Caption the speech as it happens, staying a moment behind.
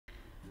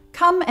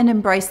Come and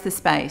embrace the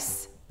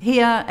space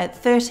here at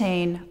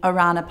 13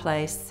 Orana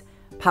Place,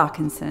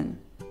 Parkinson.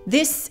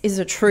 This is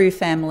a true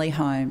family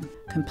home,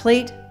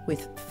 complete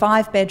with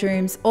 5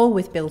 bedrooms, all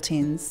with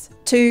built-ins,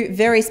 2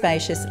 very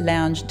spacious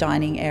lounge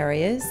dining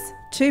areas,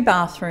 2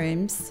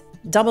 bathrooms,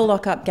 double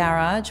lock-up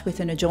garage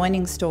with an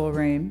adjoining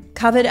storeroom,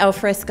 covered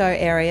alfresco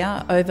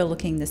area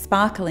overlooking the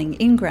sparkling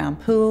in-ground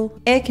pool,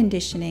 air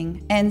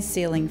conditioning and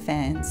ceiling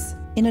fans.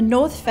 In a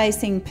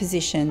north-facing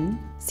position,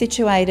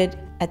 situated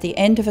at the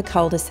end of a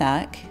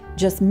cul-de-sac,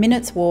 just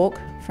minutes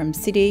walk from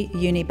City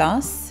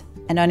Unibus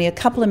and only a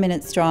couple of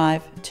minutes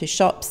drive to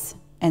shops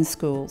and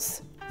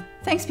schools.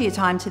 Thanks for your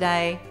time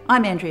today.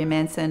 I'm Andrea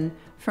Manson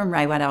from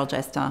Raywat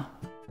Algester.